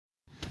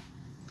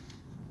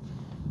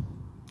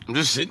I'm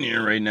just sitting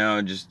here right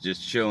now, just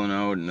chilling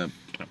out in the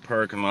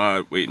parking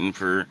lot, waiting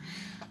to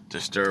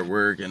start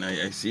work, and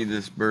I see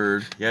this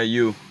bird. Yeah,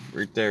 you,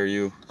 right there,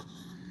 you.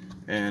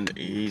 And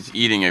he's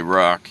eating a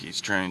rock.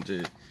 He's trying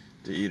to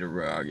eat a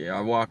rock. Yeah,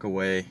 I walk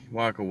away.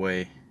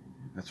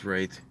 That's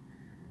right.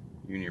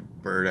 You and your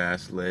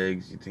bird-ass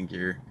legs. You think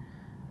you're...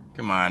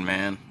 Come on,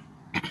 man.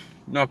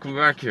 No, come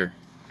back here.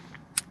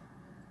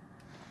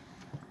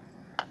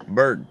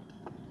 Bird,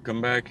 come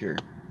back here.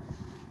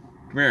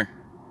 Come here.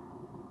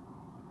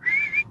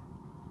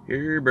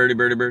 Here,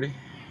 birdie.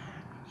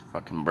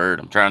 Fucking bird.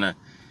 I'm trying to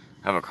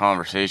have a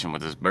conversation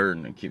with this bird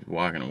and it keeps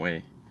walking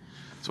away.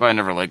 That's why I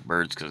never like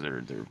birds, because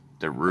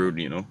they're rude,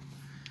 you know.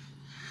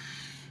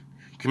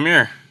 Come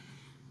here.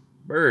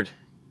 Bird.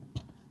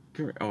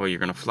 Come here. Oh, you're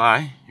gonna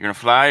fly? You're gonna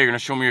fly? You're gonna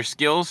show me your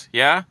skills?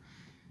 Yeah?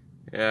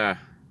 Yeah,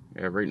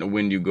 right in the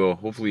wind you go.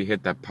 Hopefully you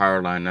hit that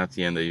power line, that's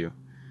the end of you.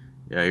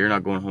 Yeah, you're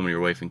not going home with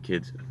your wife and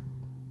kids.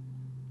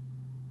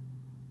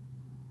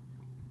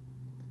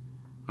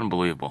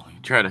 Unbelievable. You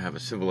try to have a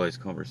civilized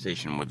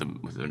conversation with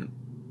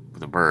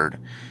a bird,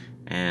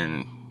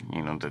 and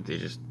you know that they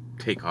just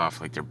take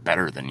off like they're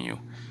better than you.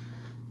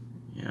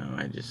 You know,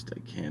 I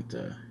can't.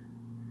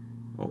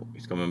 Oh,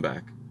 he's coming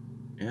back.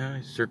 Yeah,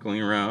 he's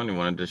circling around. He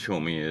wanted to show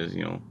me his,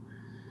 you know,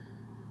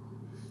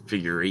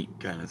 figure 8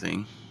 kind of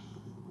thing.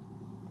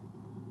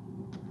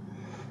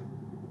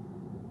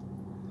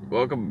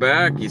 Welcome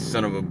back, you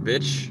son of a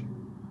bitch.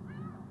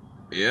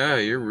 Yeah,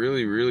 you're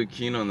really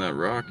keen on that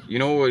rock. You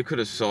know what could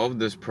have solved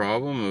this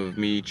problem of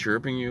me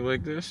chirping you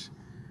like this?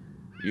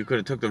 You could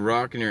have took the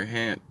rock in your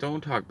hand.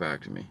 Don't talk back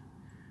to me.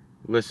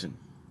 Listen.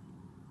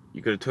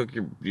 You could have took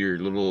your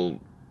little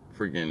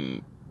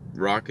freaking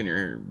rock in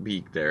your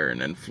beak there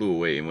and then flew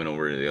away and went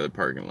over to the other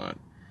parking lot.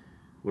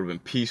 Would have been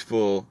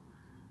peaceful.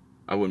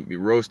 I wouldn't be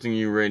roasting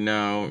you right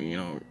now, you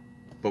know,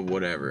 but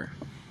whatever.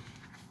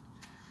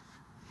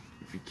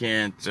 If you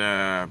can't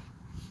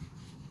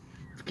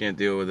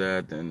deal with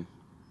that, then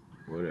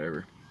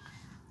whatever.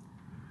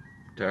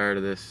 I'm tired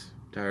of this.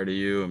 I'm tired of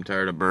you. I'm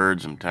tired of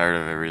birds. I'm tired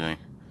of everything.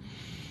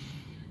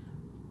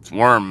 It's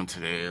warm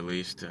today, at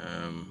least.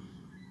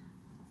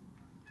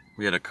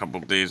 We had a couple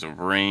days of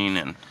rain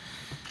and...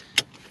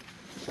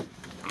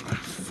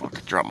 Fuck,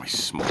 I dropped my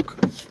smoke.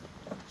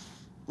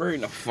 Right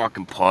in a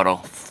fucking puddle.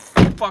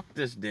 Fuck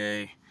this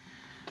day.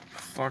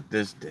 Fuck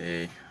this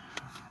day.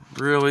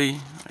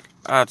 Really?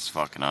 That's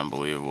fucking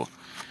unbelievable.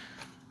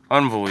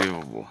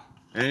 Unbelievable.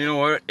 And you know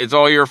what? It's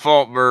all your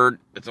fault, bird.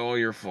 It's all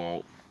your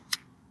fault.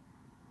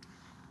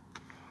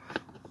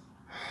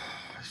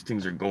 These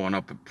things are going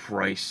up in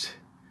price.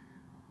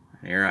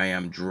 And here I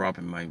am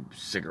dropping my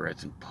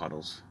cigarettes in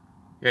puddles.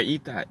 Yeah,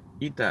 eat that.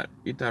 Eat that.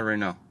 Eat that right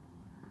now.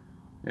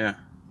 Yeah.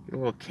 Get a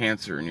little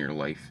cancer in your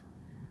life.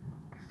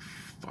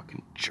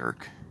 Fucking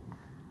jerk.